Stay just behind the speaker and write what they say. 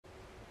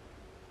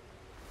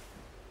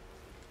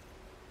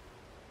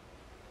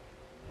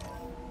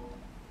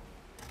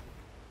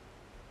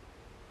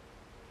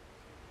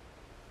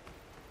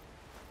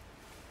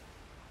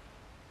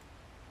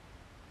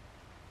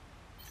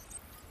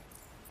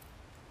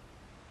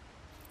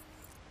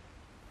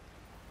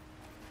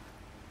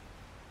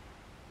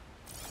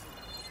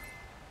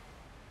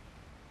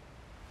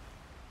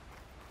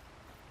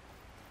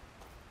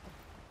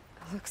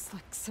Looks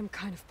like some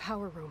kind of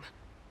power room.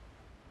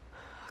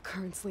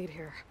 Currents lead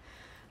here.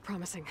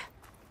 Promising.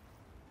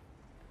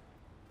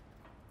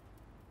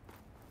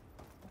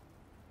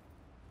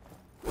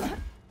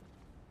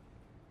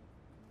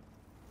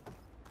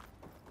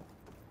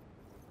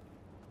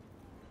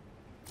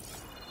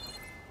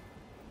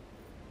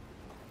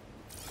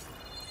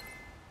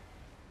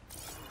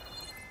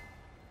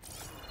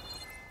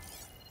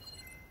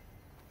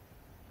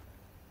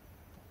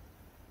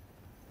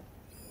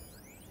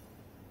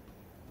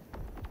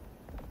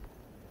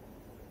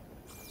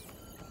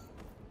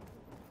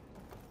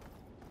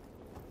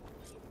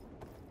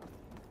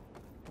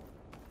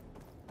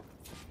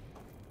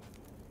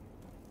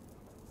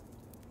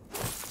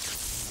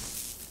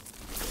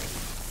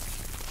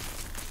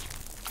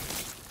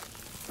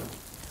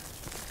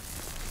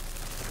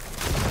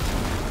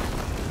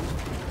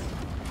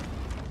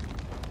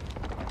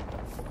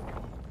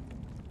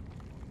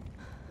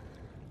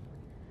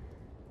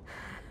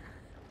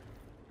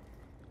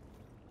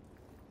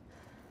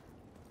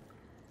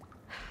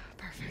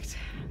 Perfect.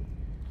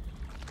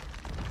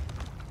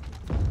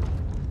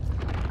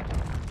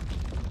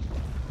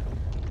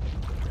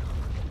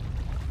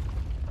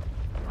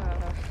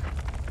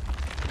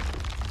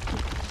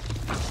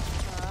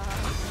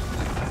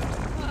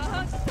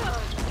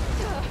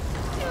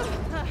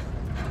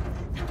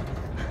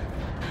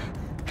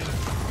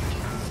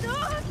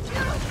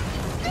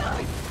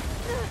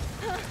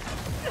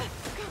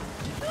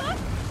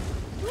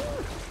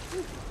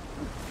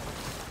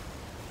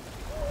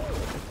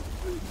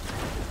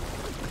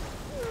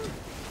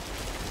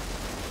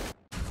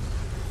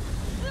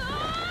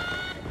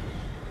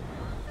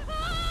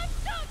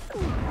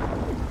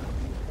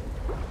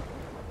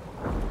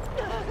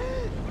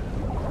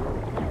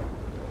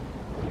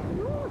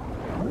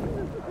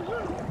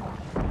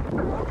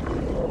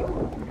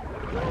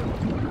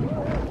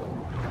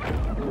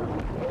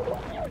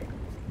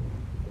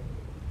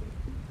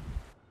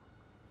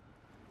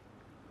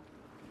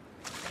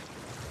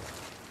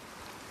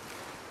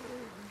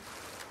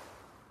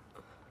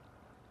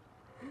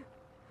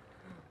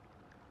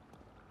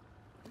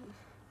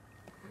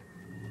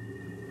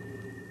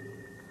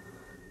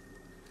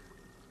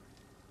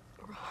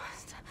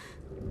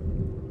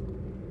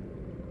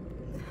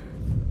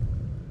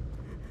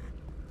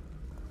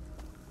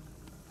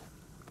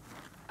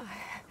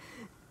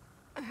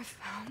 I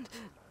found...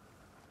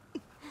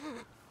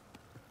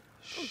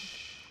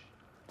 Shh.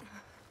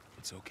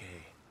 It's okay.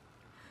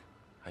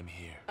 I'm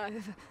here.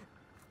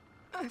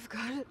 I've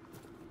got it.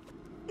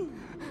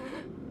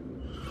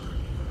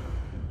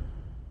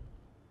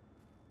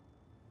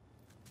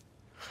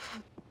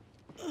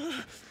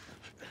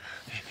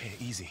 Hey,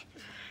 easy.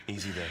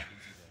 Easy there.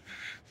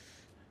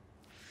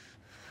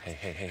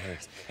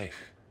 Hey.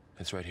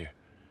 It's right here.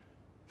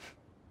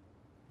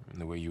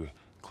 And the way you were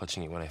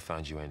clutching it when I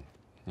found you, I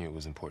knew it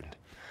was important.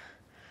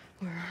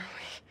 Where are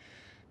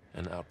we?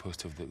 An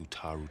outpost of the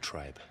Utaru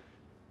tribe.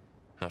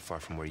 Not far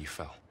from where you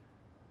fell.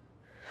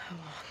 How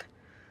long?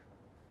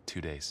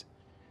 2 days.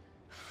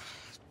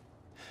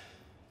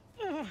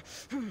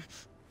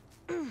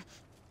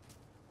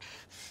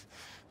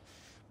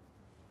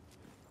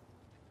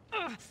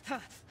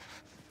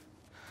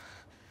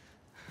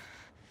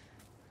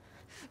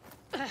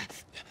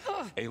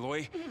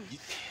 Aloy?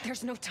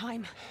 There's no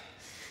time.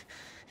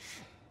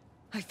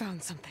 I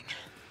found something.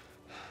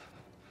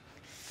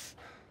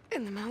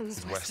 In the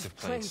mountains West of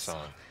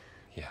Plainsong.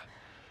 Yeah.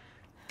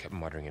 Kept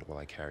muttering it while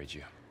I carried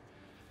you.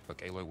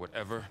 Look, Aloy,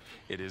 whatever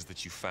it is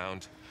that you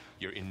found,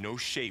 you're in no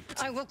shape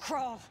to... I will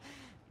crawl.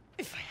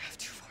 If I have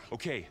to.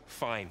 Okay,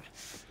 fine.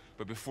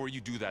 But before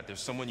you do that, there's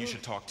someone you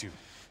should talk to.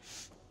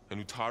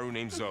 An Utaru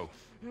named Zoe.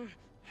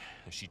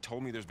 And she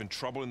told me there's been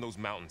trouble in those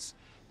mountains.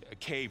 A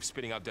cave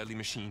spitting out deadly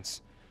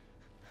machines.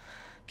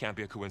 Can't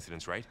be a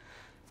coincidence, right?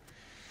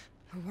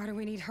 Why do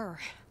we need her?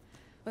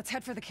 Let's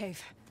head for the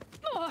cave.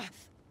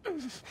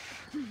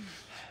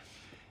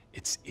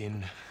 It's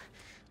in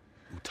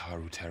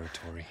Utaru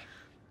territory.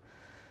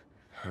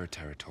 Her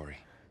territory.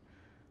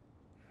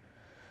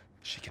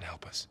 She can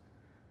help us.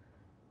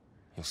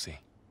 You'll see.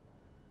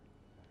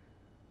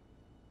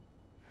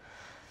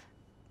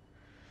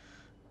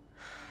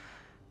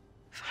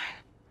 Fine.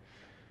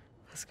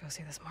 Let's go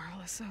see this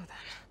marvelous Zoe then.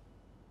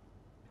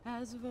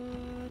 As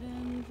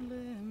verdant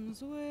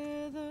limbs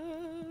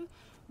wither,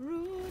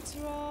 roots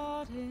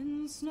rot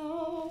in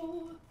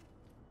snow,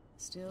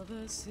 still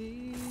the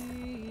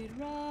seed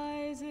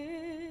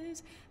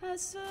rises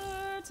as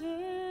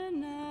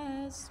certain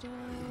as stone.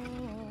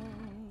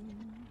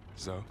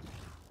 Zoe?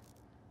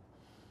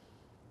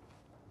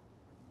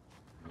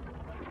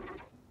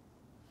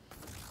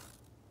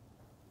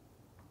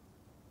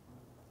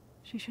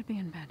 She should be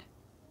in bed.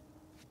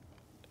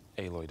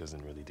 Aloy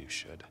doesn't really do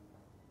should.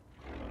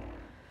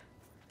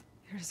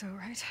 You're Zoe,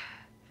 right?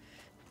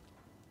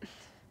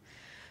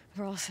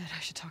 Varl said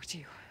I should talk to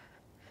you.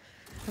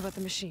 About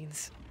the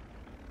machines.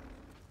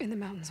 In the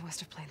mountains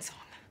west of Plainsong.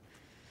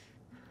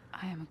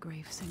 I am a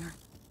grave singer.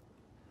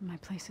 My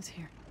place is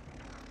here.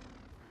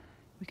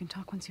 We can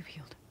talk once you've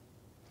healed.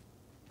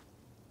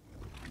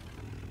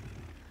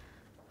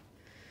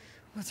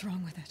 What's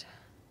wrong with it?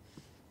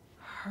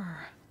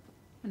 Her.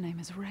 The name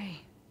is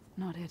Ray,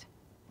 not it.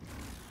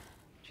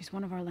 She's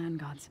one of our land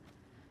gods.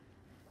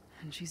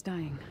 And she's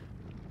dying.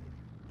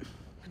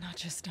 Not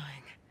just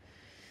dying.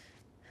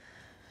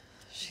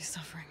 She's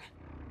suffering.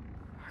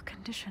 Her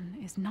condition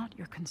is not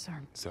your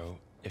concern. So,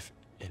 if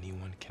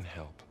anyone can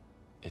help,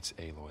 it's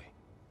Aloy.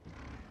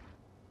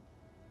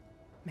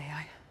 May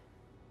I?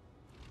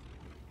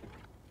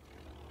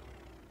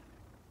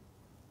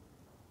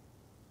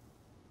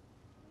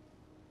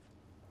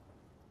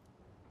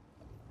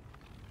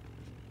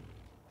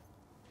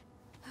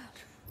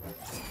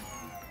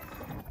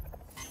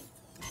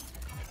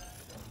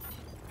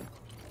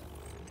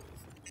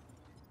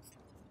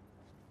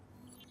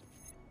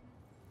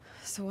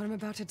 So what I'm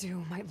about to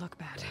do might look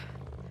bad,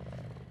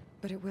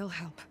 but it will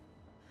help.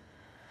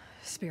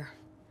 Spear.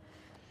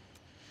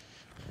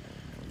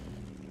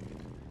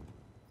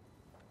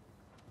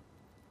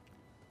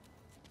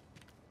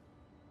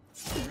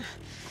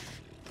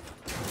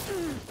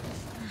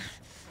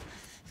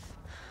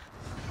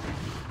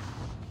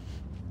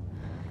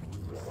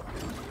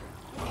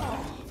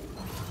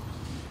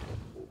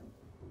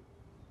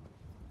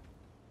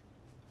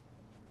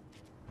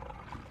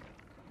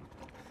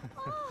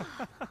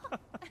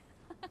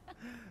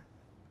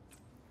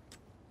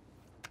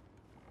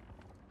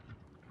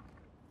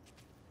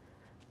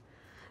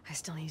 I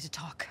still need to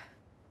talk.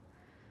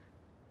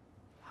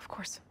 Of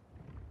course.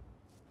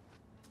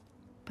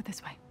 But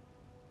this way.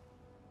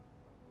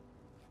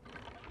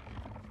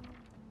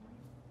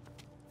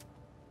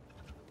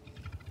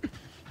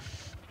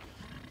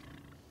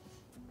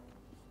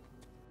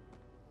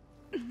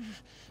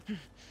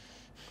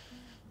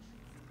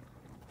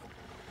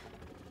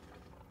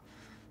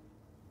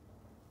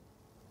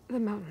 The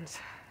mountains,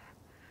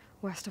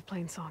 west of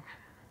Plainsong.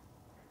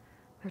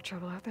 There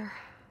trouble out there?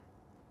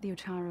 The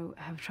Utaru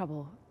have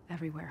trouble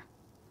everywhere.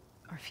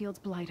 Our fields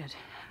blighted,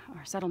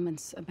 our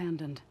settlements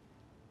abandoned.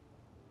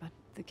 But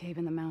the cave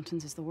in the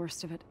mountains is the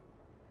worst of it.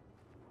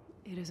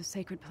 It is a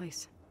sacred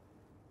place.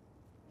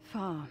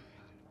 Fa,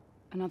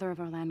 another of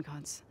our land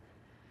gods,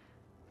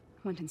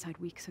 went inside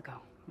weeks ago,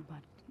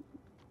 but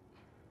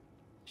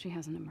she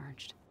hasn't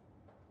emerged.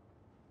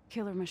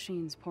 Killer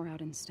machines pour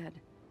out instead,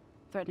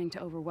 threatening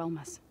to overwhelm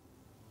us.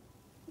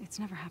 It's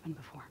never happened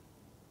before.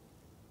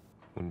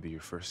 Wouldn't be your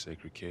first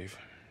sacred cave.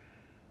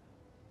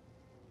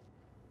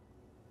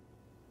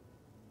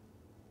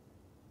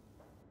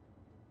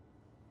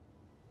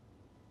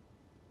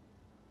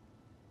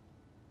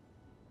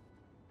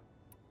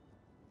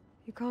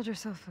 You called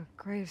yourself a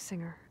grave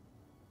singer.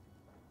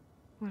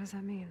 What does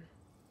that mean?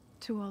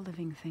 To all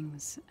living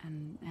things,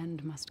 an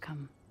end must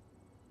come.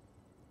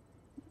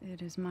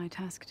 It is my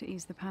task to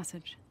ease the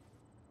passage.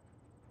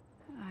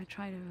 I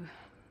try to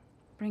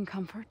bring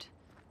comfort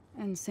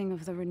and sing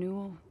of the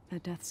renewal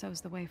that death sows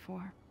the way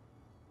for.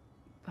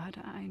 But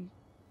I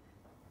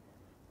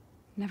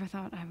never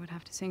thought I would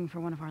have to sing for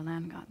one of our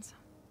land gods.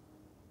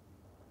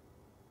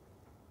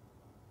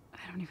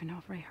 I don't even know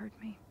if Ray heard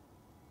me.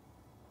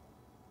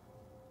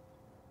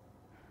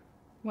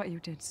 What you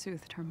did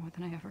soothed her more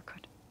than I ever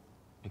could.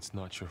 It's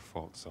not your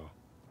fault, Zo.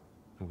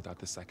 And without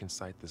the second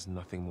sight, there's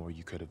nothing more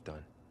you could have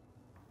done.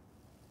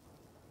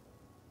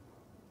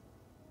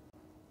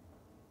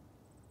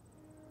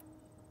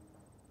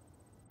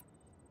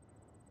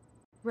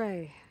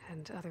 Ray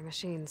and other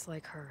machines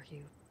like her,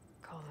 you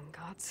call them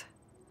gods?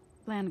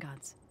 Land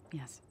gods,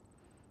 yes.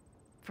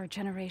 For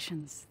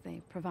generations,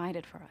 they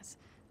provided for us,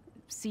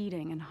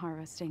 seeding and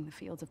harvesting the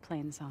fields of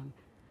Plainsong.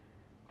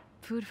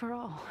 Food for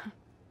all.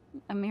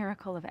 A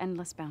miracle of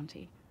endless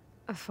bounty.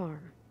 A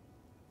farm,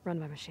 run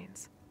by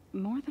machines.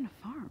 More than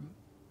a farm.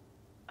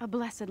 A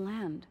blessed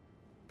land,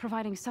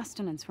 providing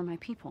sustenance for my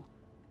people.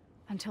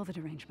 Until the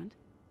derangement.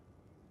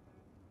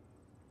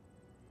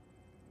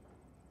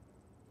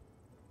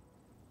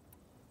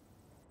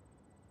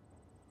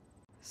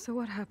 So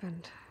what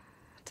happened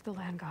to the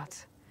land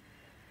gods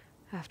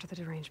after the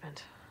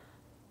derangement?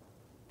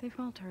 They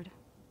faltered,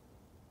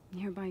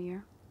 year by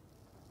year.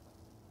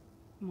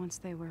 Once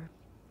they were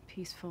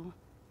peaceful.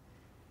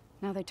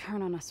 Now they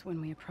turn on us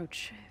when we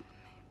approach,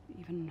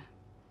 even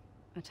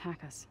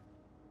attack us.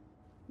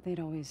 They'd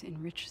always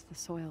enriched the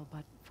soil,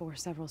 but for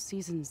several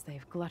seasons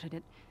they've glutted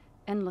it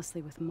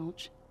endlessly with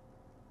mulch.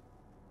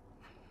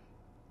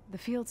 The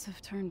fields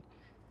have turned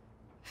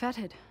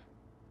fetid.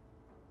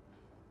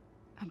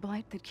 A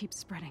blight that keeps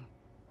spreading,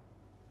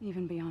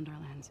 even beyond our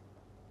lands.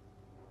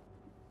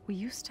 We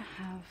used to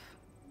have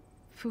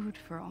food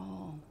for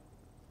all.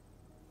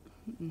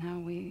 Now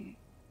we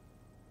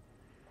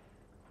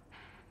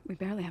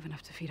barely have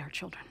enough to feed our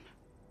children.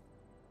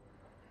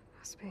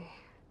 Must be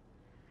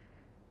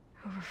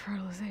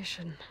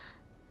over-fertilization.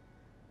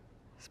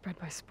 Spread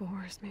by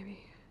spores, maybe?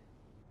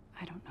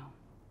 I don't know.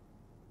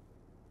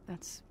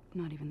 That's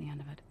not even the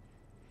end of it.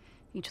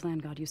 Each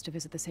land god used to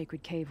visit the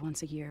sacred cave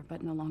once a year,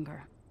 but no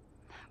longer.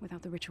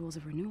 Without the rituals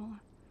of renewal,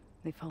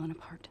 they've fallen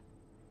apart.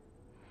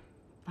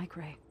 Like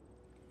Ray.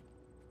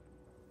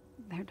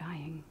 They're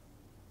dying.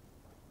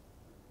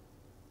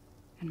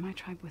 And my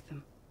tribe with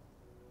them.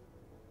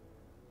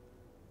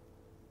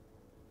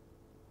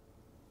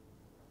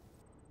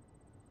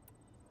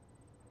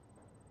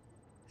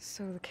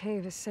 So the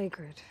cave is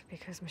sacred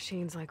because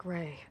machines like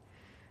Ray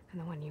and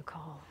the one you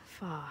call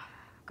Fa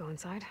go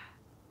inside?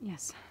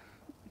 Yes.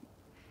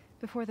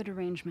 Before the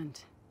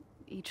derangement,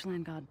 each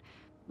land god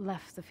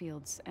left the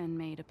fields and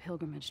made a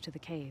pilgrimage to the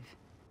cave.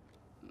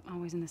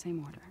 Always in the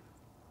same order.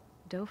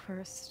 Do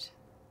first,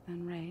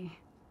 then Ray,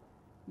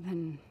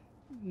 then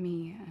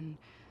me, and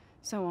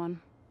so on.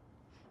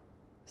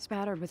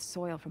 Spattered with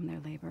soil from their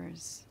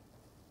labors,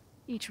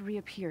 each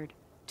reappeared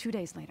 2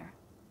 days later,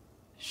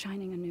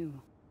 shining anew,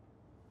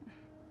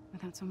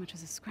 without so much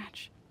as a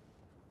scratch.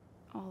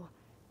 All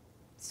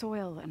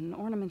soil and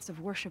ornaments of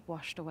worship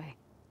washed away.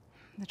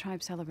 The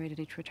tribe celebrated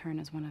each return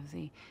as one of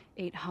the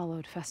 8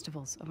 hallowed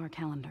festivals of our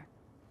calendar.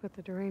 But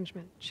the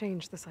derangement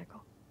changed the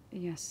cycle.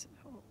 Yes,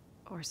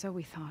 or so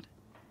we thought.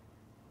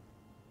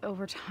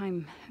 Over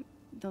time,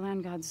 the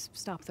land gods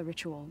stopped the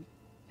ritual,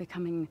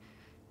 becoming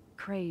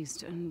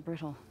crazed and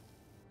brittle.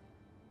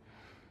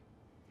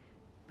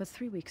 But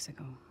 3 weeks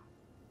ago,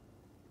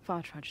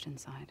 Fa trudged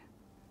inside.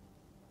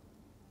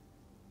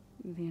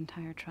 The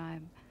entire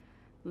tribe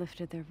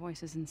lifted their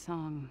voices in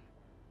song,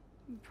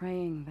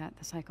 praying that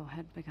the cycle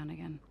had begun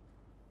again.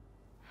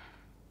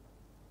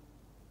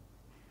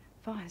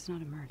 Fa has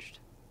not emerged.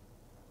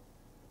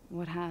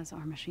 What has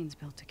are machines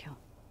built to kill.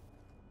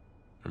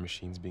 Are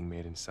machines being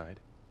made inside?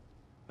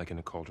 Like in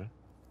a cauldron?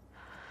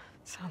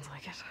 Sounds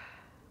like it.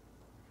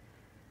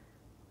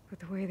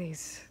 But the way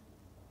these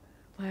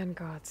land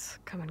gods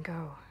come and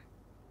go,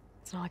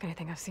 it's not like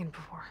anything I've seen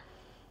before.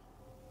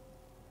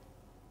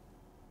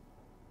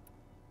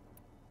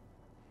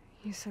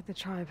 You said the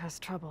tribe has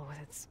trouble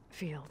with its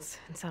fields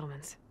and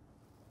settlements.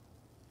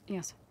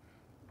 Yes.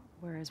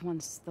 Whereas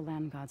once the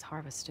land gods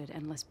harvested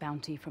endless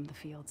bounty from the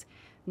fields,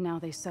 now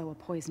they sow a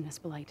poisonous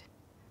blight.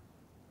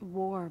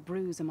 War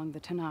brews among the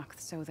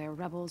Tenakth, so their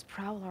rebels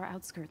prowl our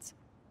outskirts.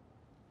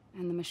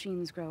 And the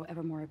machines grow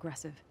ever more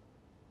aggressive,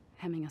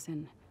 hemming us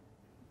in,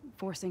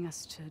 forcing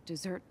us to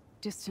desert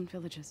distant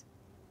villages.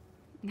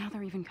 Now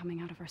they're even coming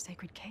out of our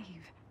sacred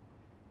cave.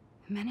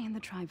 Many in the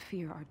tribe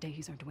fear our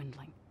days are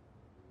dwindling.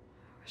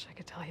 Wish I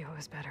could tell you it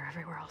was better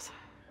everywhere else.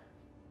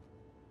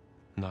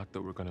 Not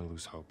that we're gonna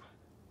lose hope.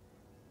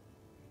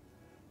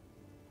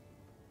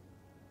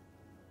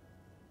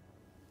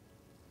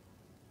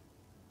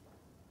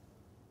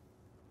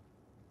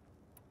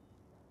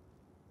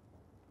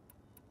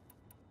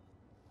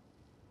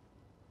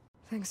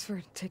 Thanks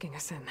for taking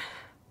us in.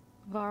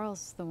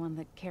 Varl's the one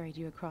that carried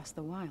you across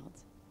the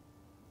wilds.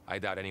 I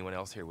doubt anyone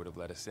else here would have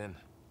let us in.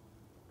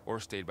 Or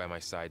stayed by my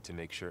side to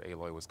make sure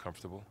Aloy was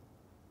comfortable.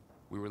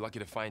 We were lucky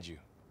to find you.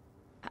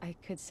 I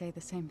could say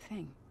the same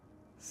thing.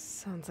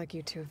 Sounds like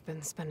you two have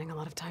been spending a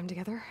lot of time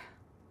together.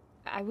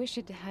 I wish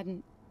it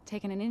hadn't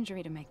taken an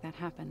injury to make that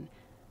happen.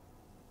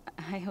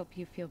 I hope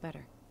you feel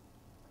better.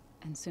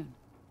 And soon.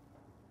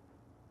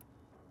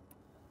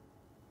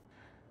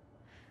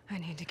 I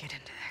need to get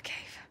into their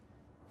cave.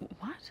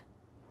 What?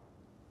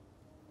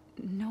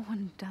 No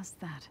one does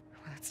that.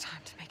 Well, it's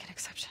time to make an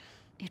exception.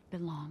 It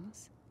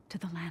belongs to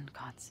the land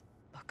gods.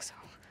 Look, so...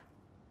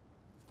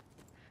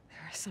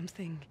 there is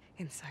something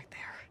inside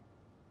there.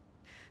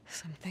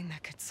 Something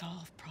that could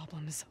solve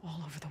problems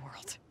all over the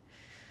world.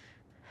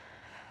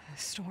 The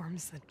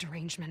storms, the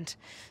derangement.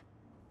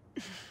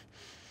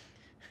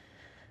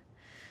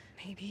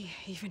 Maybe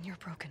even your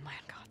broken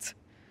land gods.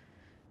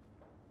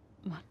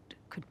 What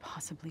could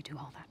possibly do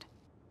all that?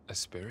 A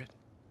spirit?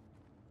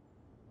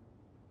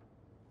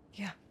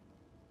 Yeah.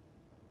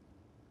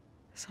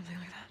 Something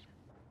like that.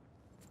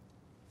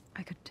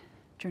 I could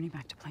journey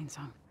back to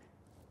Plainsong.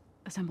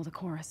 Assemble the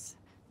chorus.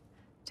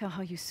 Tell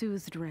how you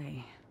soothed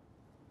Ray.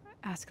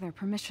 Ask their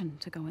permission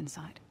to go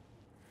inside.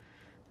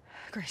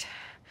 Great.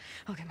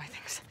 I'll get my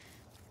things.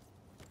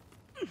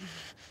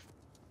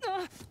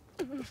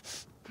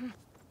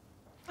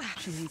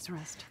 She needs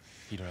rest.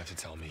 You don't have to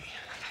tell me.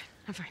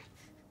 I'm fine.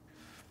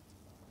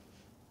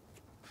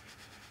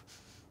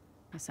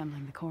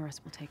 Assembling the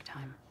chorus will take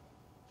time.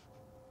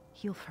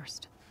 Heal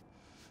first,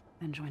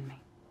 then join me.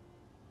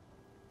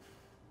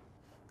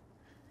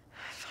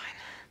 Fine.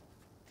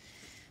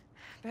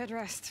 Bed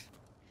rest.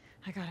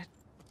 I got it.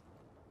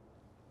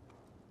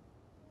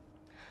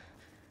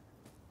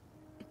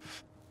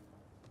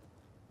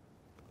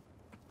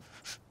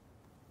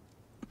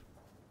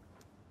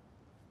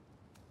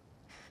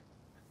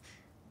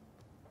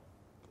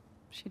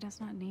 She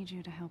does not need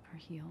you to help her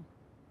heal.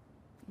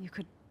 You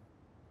could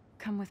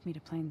come with me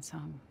to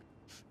Plainsong.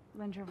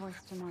 Lend your voice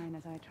to mine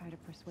as I try to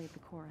persuade the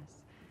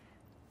chorus.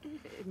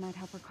 It might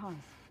help her cause.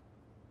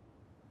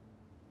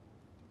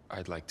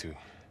 I'd like to.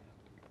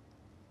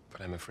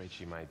 But I'm afraid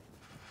she might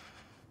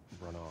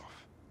run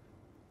off.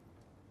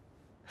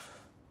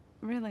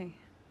 Really?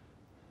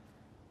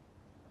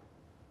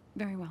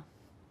 Very well.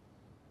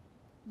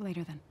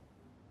 Later then.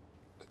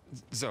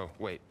 Zoe,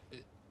 wait.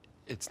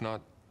 It's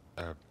not,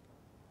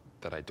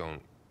 that I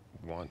don't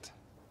want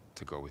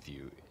to go with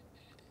you.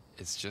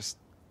 It's just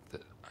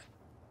that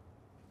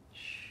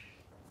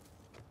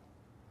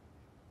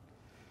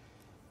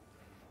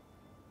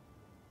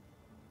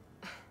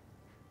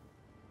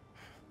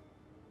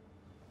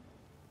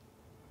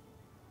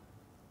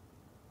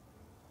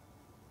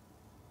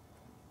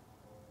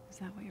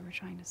that what you were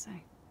trying to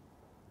say?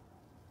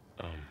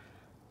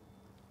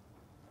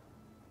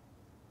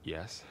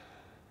 Yes?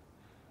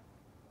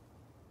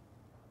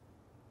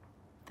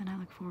 Then I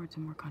look forward to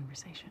more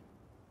conversation.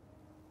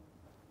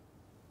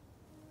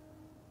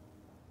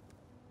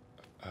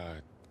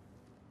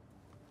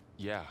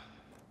 Yeah.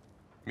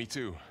 Me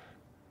too.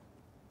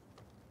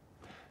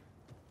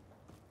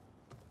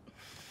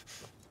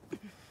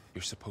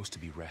 You're supposed to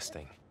be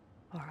resting.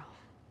 Laurel.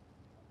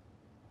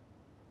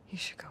 You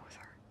should go with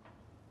her.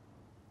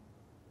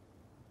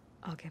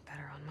 I'll get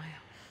better on my own.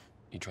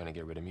 You trying to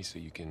get rid of me so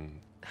you can...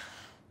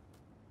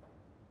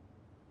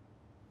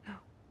 No.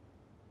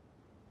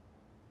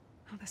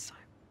 Not this time.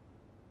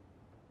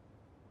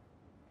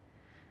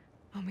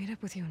 I'll meet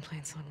up with you in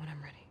Plainsong when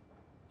I'm ready.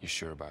 You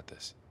sure about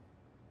this?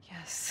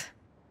 Yes.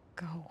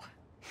 Go.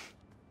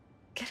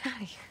 Get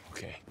out of here.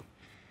 Okay.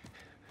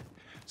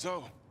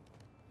 So,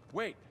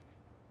 wait.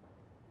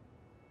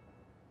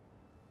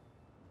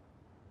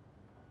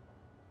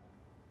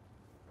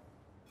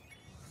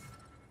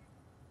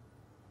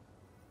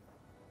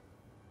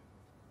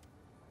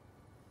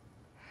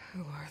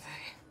 Who are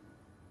they?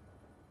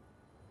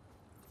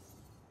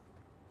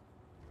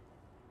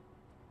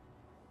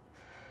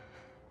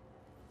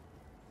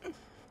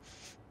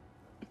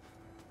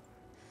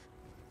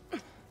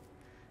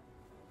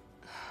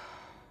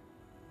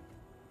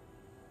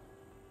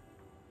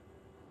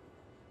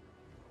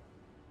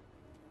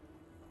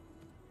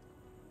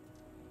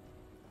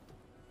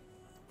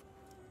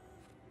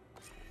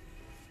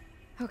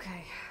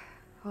 Okay,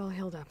 all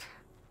healed up.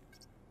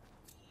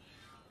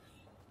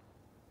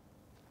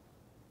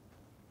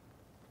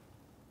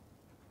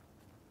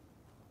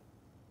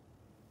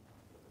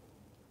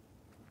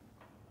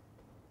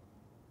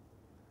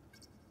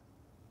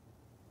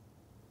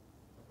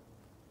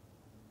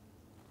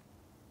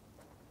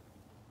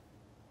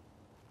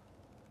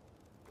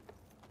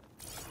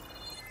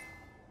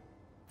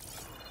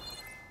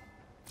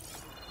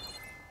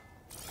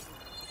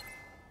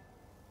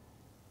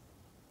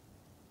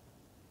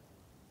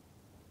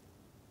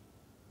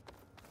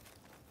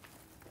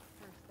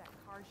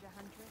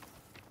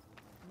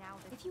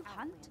 If you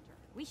hunt,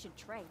 we should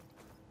trade.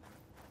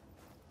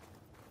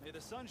 May the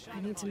sun shine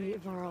I need to upon meet you.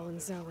 Varl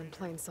and Zoe in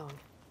Plainsong.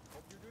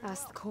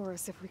 Ask the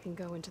chorus if we can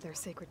go into their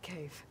sacred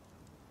cave.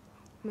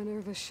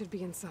 Minerva should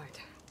be inside.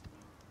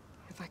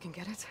 If I can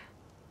get it,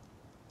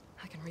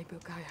 I can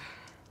reboot Gaia.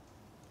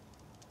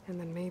 And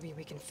then maybe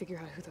we can figure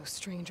out who those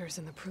strangers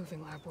in the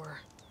proving lab were.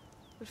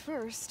 But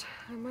first,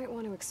 I might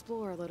want to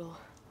explore a little.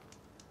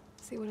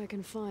 See what I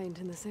can find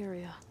in this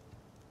area.